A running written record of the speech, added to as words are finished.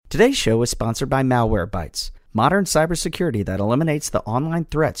Today's show is sponsored by Malwarebytes, modern cybersecurity that eliminates the online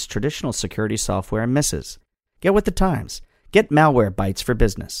threats traditional security software misses. Get with the times. Get Malwarebytes for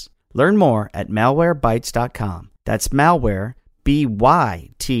business. Learn more at malwarebytes.com. That's malware, BYTES.com.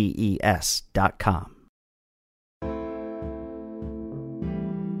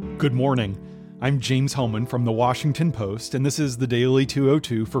 Good morning. I'm James Hohmann from The Washington Post, and this is the Daily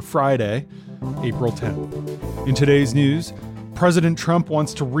 202 for Friday, April 10th. In today's news, President Trump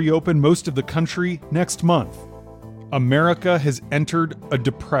wants to reopen most of the country next month. America has entered a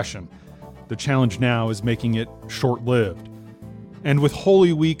depression. The challenge now is making it short-lived. And with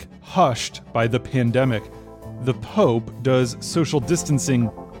Holy Week hushed by the pandemic, the Pope does social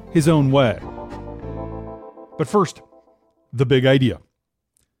distancing his own way. But first, the big idea.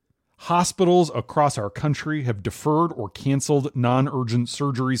 Hospitals across our country have deferred or canceled non-urgent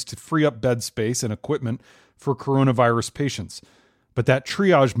surgeries to free up bed space and equipment for coronavirus patients. But that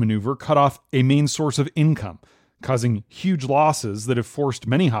triage maneuver cut off a main source of income, causing huge losses that have forced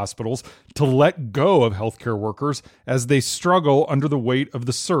many hospitals to let go of healthcare workers as they struggle under the weight of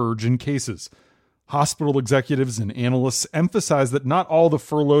the surge in cases. Hospital executives and analysts emphasize that not all the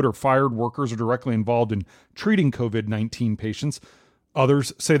furloughed or fired workers are directly involved in treating COVID-19 patients.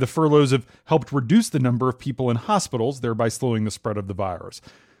 Others say the furloughs have helped reduce the number of people in hospitals, thereby slowing the spread of the virus.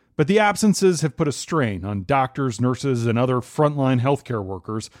 But the absences have put a strain on doctors, nurses, and other frontline healthcare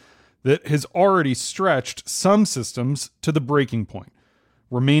workers that has already stretched some systems to the breaking point.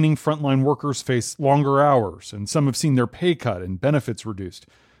 Remaining frontline workers face longer hours, and some have seen their pay cut and benefits reduced.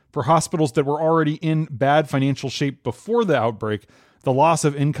 For hospitals that were already in bad financial shape before the outbreak, the loss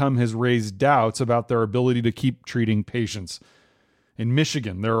of income has raised doubts about their ability to keep treating patients. In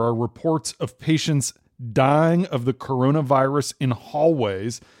Michigan, there are reports of patients dying of the coronavirus in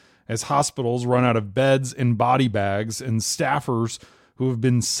hallways as hospitals run out of beds and body bags and staffers who have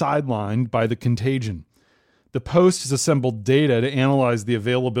been sidelined by the contagion. The Post has assembled data to analyze the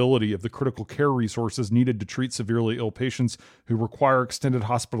availability of the critical care resources needed to treat severely ill patients who require extended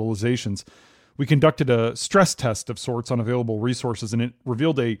hospitalizations. We conducted a stress test of sorts on available resources, and it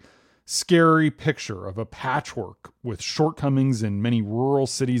revealed a scary picture of a patchwork with shortcomings in many rural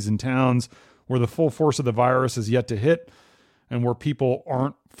cities and towns where the full force of the virus is yet to hit and where people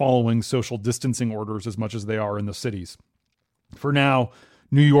aren't following social distancing orders as much as they are in the cities. For now,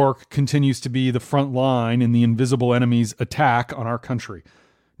 New York continues to be the front line in the invisible enemy's attack on our country.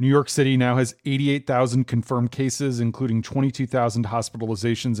 New York City now has 88,000 confirmed cases, including 22,000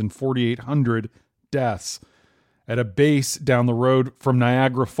 hospitalizations and 4,800 deaths. At a base down the road from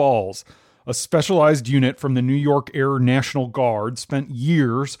Niagara Falls, a specialized unit from the New York Air National Guard spent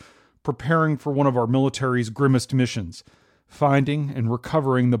years preparing for one of our military's grimmest missions, finding and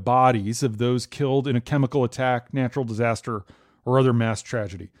recovering the bodies of those killed in a chemical attack, natural disaster, or other mass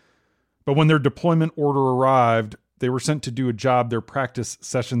tragedy. But when their deployment order arrived, they were sent to do a job their practice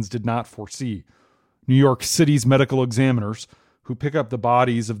sessions did not foresee. New York City's medical examiners, who pick up the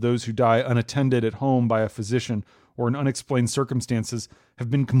bodies of those who die unattended at home by a physician or in unexplained circumstances,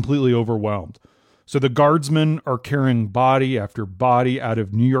 have been completely overwhelmed. So the guardsmen are carrying body after body out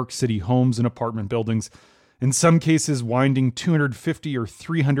of New York City homes and apartment buildings, in some cases winding 250 or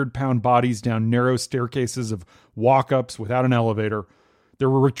 300-pound bodies down narrow staircases of walk-ups without an elevator. They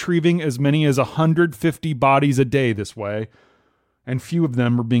were retrieving as many as 150 bodies a day this way, and few of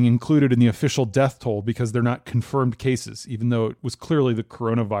them are being included in the official death toll because they're not confirmed cases, even though it was clearly the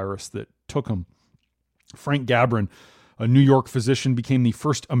coronavirus that took them. Frank Gabrin, a New York physician, became the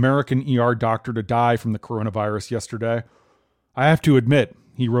first American ER doctor to die from the coronavirus yesterday. I have to admit,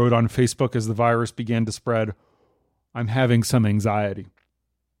 he wrote on Facebook as the virus began to spread, "I'm having some anxiety."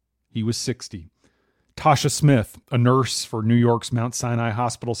 He was 60. Tasha Smith, a nurse for New York's Mount Sinai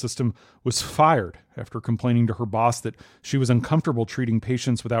Hospital System, was fired after complaining to her boss that she was uncomfortable treating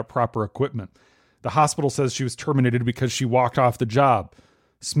patients without proper equipment. The hospital says she was terminated because she walked off the job.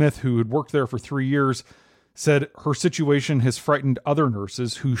 Smith, who had worked there for 3 years, said her situation has frightened other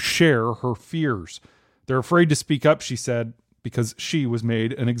nurses who share her fears. They're afraid to speak up, she said, because she was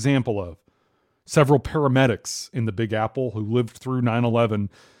made an example of. Several paramedics in the Big Apple who lived through 9/11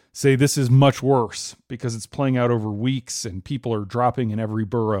 say this is much worse because it's playing out over weeks and people are dropping in every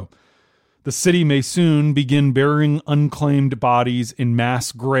borough. The city may soon begin burying unclaimed bodies in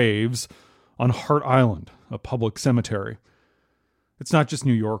mass graves on Hart Island, a public cemetery. It's not just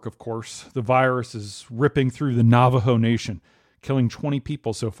New York, of course. The virus is ripping through the Navajo Nation, killing 20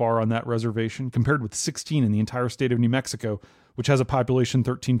 people so far on that reservation, compared with 16 in the entire state of New Mexico, which has a population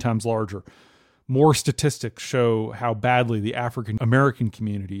 13 times larger. More statistics show how badly the African American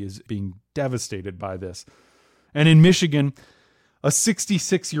community is being devastated by this. And in Michigan, A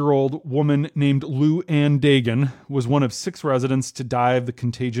 66-year-old woman named Lou Ann Dagan was one of 6 residents to die of the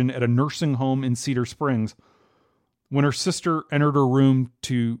contagion at a nursing home in Cedar Springs. When her sister entered her room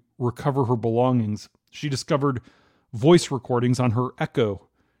to recover her belongings, she discovered voice recordings on her Echo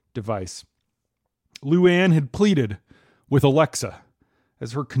device. Lou Ann had pleaded with Alexa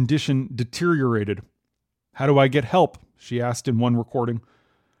as her condition deteriorated. "How do I get help?" she asked in one recording.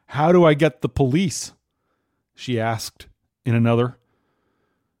 "How do I get the police?" she asked in another.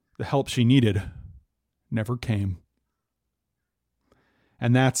 The help she needed never came.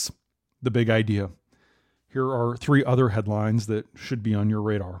 And that's the big idea. Here are 3 other headlines that should be on your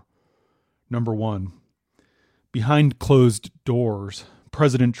radar. Number 1, behind closed doors,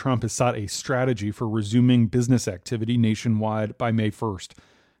 President Trump has sought a strategy for resuming business activity nationwide by May 1st.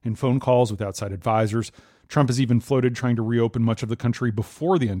 In phone calls with outside advisors, Trump has even floated trying to reopen much of the country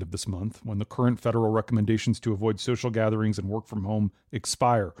before the end of this month, when the current federal recommendations to avoid social gatherings and work from home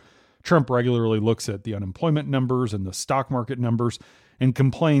expire. Trump regularly looks at the unemployment numbers and the stock market numbers and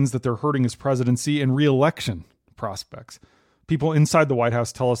complains that they're hurting his presidency and re-election prospects. People inside the White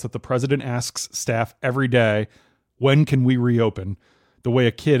House tell us that the president asks staff every day, "When can we reopen?" the way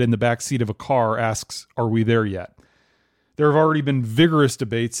a kid in the backseat of a car asks, "Are we there yet?" There have already been vigorous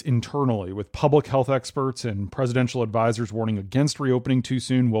debates internally, with public health experts and presidential advisors warning against reopening too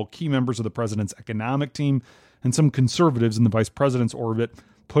soon, while key members of the president's economic team and some conservatives in the vice president's orbit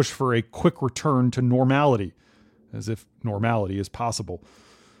push for a quick return to normality, as if normality is possible.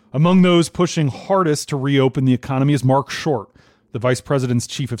 Among those pushing hardest to reopen the economy is Mark Short, the vice president's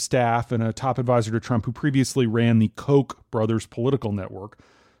chief of staff and a top advisor to Trump who previously ran the Koch brothers political network.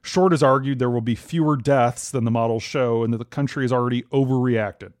 Short has argued there will be fewer deaths than the models show and that the country has already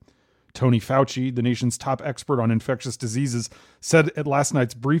overreacted. Tony Fauci, the nation's top expert on infectious diseases, said at last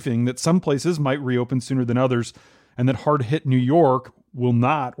night's briefing that some places might reopen sooner than others and that hard-hit New York will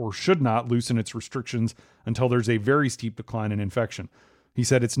not or should not loosen its restrictions until there's a very steep decline in infection. He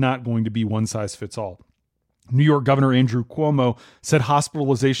said it's not going to be one size fits all. New York Governor Andrew Cuomo said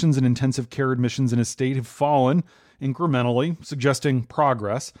hospitalizations and intensive care admissions in his state have fallen incrementally, suggesting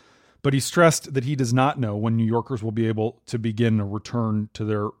progress, but he stressed that he does not know when New Yorkers will be able to begin a return to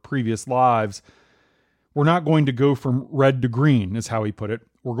their previous lives. "We're not going to go from red to green," is how he put it.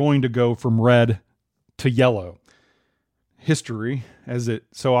 "We're going to go from red to yellow." History, as it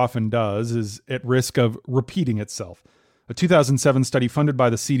so often does, is at risk of repeating itself. A 2007 study funded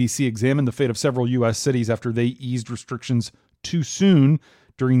by the CDC examined the fate of several U.S. cities after they eased restrictions too soon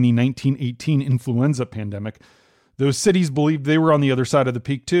during the 1918 influenza pandemic. Those cities believed they were on the other side of the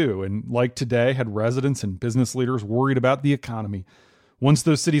peak too, and like today, had residents and business leaders worried about the economy. Once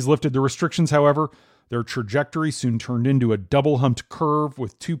those cities lifted the restrictions, however, their trajectory soon turned into a double-humped curve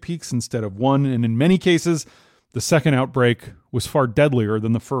with 2 peaks instead of 1, and in many cases, the second outbreak was far deadlier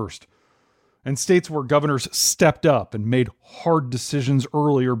than the first. And states where governors stepped up and made hard decisions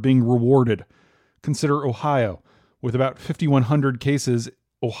early are being rewarded. Consider Ohio. With about 5,100 cases,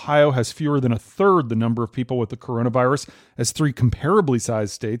 Ohio has fewer than a third the number of people with the coronavirus as 3 comparably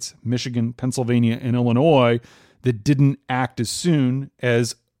sized states, Michigan, Pennsylvania, and Illinois, that didn't act as soon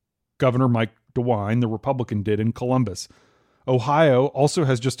as Governor Mike DeWine, the Republican, did in Columbus. Ohio also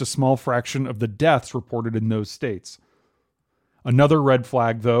has just a small fraction of the deaths reported in those states. Another red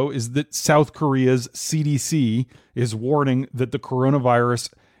flag, though, is that South Korea's CDC is warning that the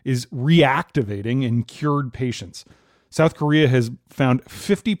coronavirus is reactivating in cured patients. South Korea has found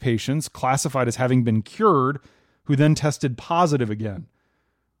 50 patients classified as having been cured who then tested positive again.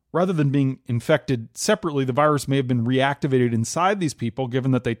 Rather than being infected separately, the virus may have been reactivated inside these people,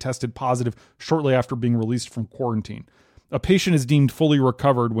 given that they tested positive shortly after being released from quarantine. A patient is deemed fully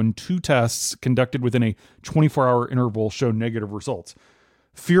recovered when 2 tests conducted within a 24-hour interval show negative results.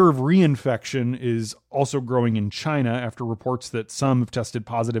 Fear of reinfection is also growing in China after reports that some have tested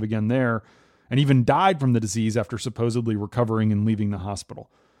positive again there and even died from the disease after supposedly recovering and leaving the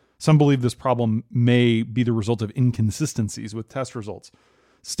hospital. Some believe this problem may be the result of inconsistencies with test results.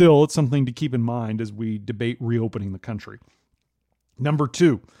 Still, it's something to keep in mind as we debate reopening the country. Number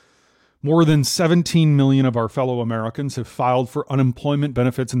 2, more than 17 million of our fellow Americans have filed for unemployment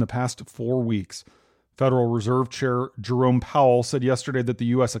benefits in the past 4 weeks. Federal Reserve Chair Jerome Powell said yesterday that the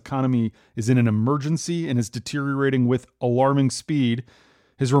U.S. economy is in an emergency and is deteriorating with alarming speed.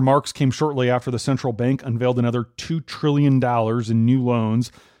 His remarks came shortly after the central bank unveiled another $2 trillion in new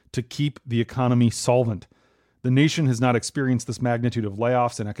loans to keep the economy solvent. The nation has not experienced this magnitude of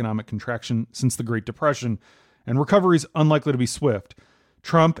layoffs and economic contraction since the Great Depression, and recovery is unlikely to be swift.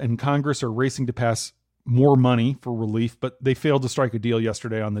 Trump and Congress are racing to pass more money for relief, but they failed to strike a deal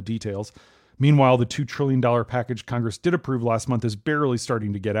yesterday on the details. Meanwhile, the $2 trillion package Congress did approve last month is barely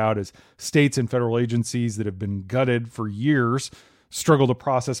starting to get out as states and federal agencies that have been gutted for years struggle to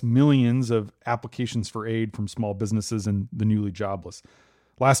process millions of applications for aid from small businesses and the newly jobless.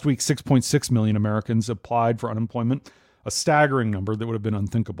 Last week, 6.6 million Americans applied for unemployment, a staggering number that would have been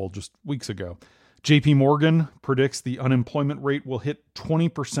unthinkable just weeks ago. JP Morgan predicts the unemployment rate will hit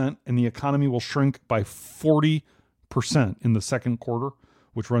 20% and the economy will shrink by 40% in the second quarter,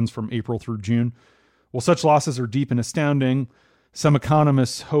 which runs from April through June. While such losses are deep and astounding, some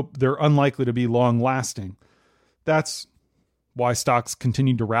economists hope they're unlikely to be long-lasting. That's why stocks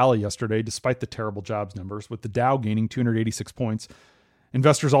continued to rally yesterday despite the terrible jobs numbers, with the Dow gaining 286 points.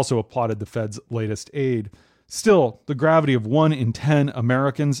 Investors also applauded the Fed's latest aid. Still, the gravity of 1 in 10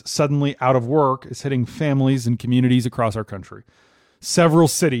 Americans suddenly out of work is hitting families and communities across our country. Several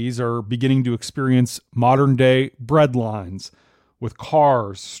cities are beginning to experience modern-day bread lines, with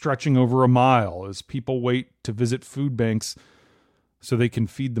cars stretching over a mile as people wait to visit food banks so they can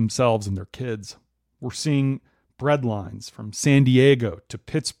feed themselves and their kids. We're seeing bread lines from San Diego to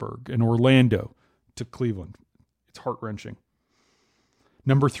Pittsburgh and Orlando to Cleveland. It's heart-wrenching.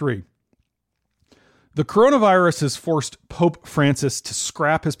 Number 3. The coronavirus has forced Pope Francis to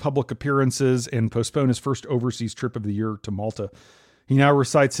scrap his public appearances and postpone his first overseas trip of the year to Malta. He now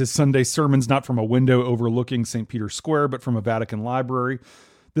recites his Sunday sermons not from a window overlooking St. Peter's Square, but from a Vatican library.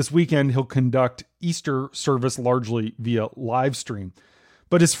 This weekend, he'll conduct Easter service largely via live stream.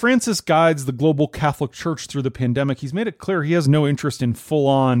 But as Francis guides the global Catholic Church through the pandemic, he's made it clear he has no interest in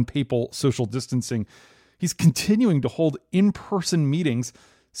full-on papal social distancing. He's continuing to hold in-person meetings,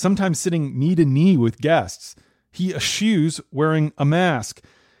 sometimes sitting knee to knee with guests. He eschews wearing a mask,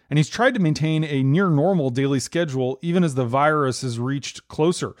 and he's tried to maintain a near normal daily schedule even as the virus has reached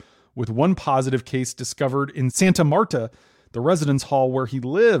closer, with one positive case discovered in Santa Marta, the residence hall where he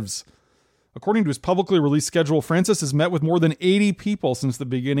lives. According to his publicly released schedule, Francis has met with more than 80 people since the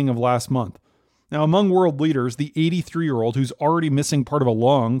beginning of last month. Now, among world leaders, the 83-year-old, who's already missing part of a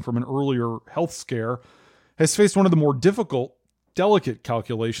lung from an earlier health scare, has faced one of the more delicate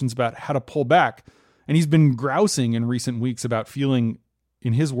calculations about how to pull back, and he's been grousing in recent weeks about feeling,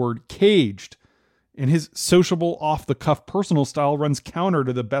 in his word, caged. And his sociable, off-the-cuff personal style runs counter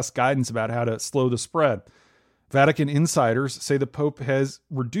to the best guidance about how to slow the spread. Vatican insiders say the Pope has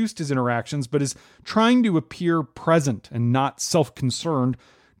reduced his interactions, but is trying to appear present and not self-concerned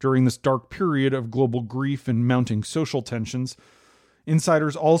during this dark period of global grief and mounting social tensions.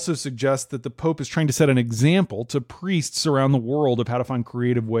 Insiders also suggest that the Pope is trying to set an example to priests around the world of how to find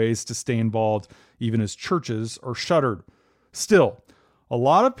creative ways to stay involved, even as churches are shuttered. Still, a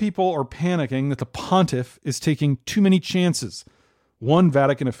lot of people are panicking that the pontiff is taking too many chances. One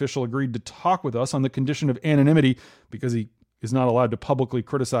Vatican official agreed to talk with us on the condition of anonymity because he is not allowed to publicly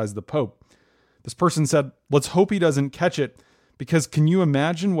criticize the Pope. This person said, "Let's hope he doesn't catch it, because can you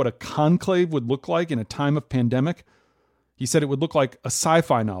imagine what a conclave would look like in a time of pandemic?" He said it would look like a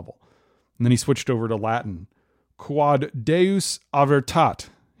sci-fi novel. And then he switched over to Latin. Quod Deus avertat,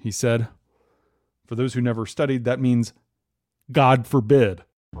 he said. For those who never studied, that means God forbid.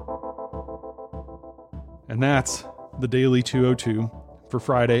 And that's the Daily 202 for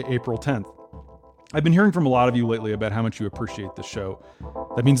Friday, April 10th. I've been hearing from a lot of you lately about how much you appreciate the show.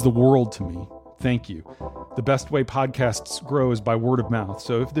 That means the world to me. Thank you. The best way podcasts grow is by word of mouth.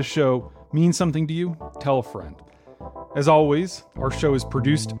 So if this show means something to you, tell a friend. As always, our show is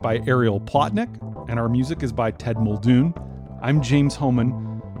produced by Ariel Plotnick, and our music is by Ted Muldoon. I'm James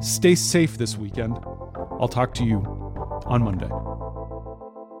Hohmann. Stay safe this weekend. I'll talk to you on Monday.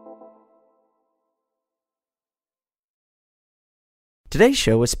 Today's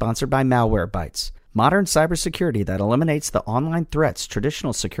show is sponsored by Malwarebytes, modern cybersecurity that eliminates the online threats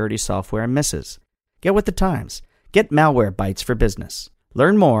traditional security software misses. Get with the times. Get Malwarebytes for business.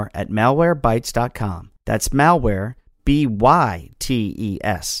 Learn more at malwarebytes.com. That's malware, BYTES.com.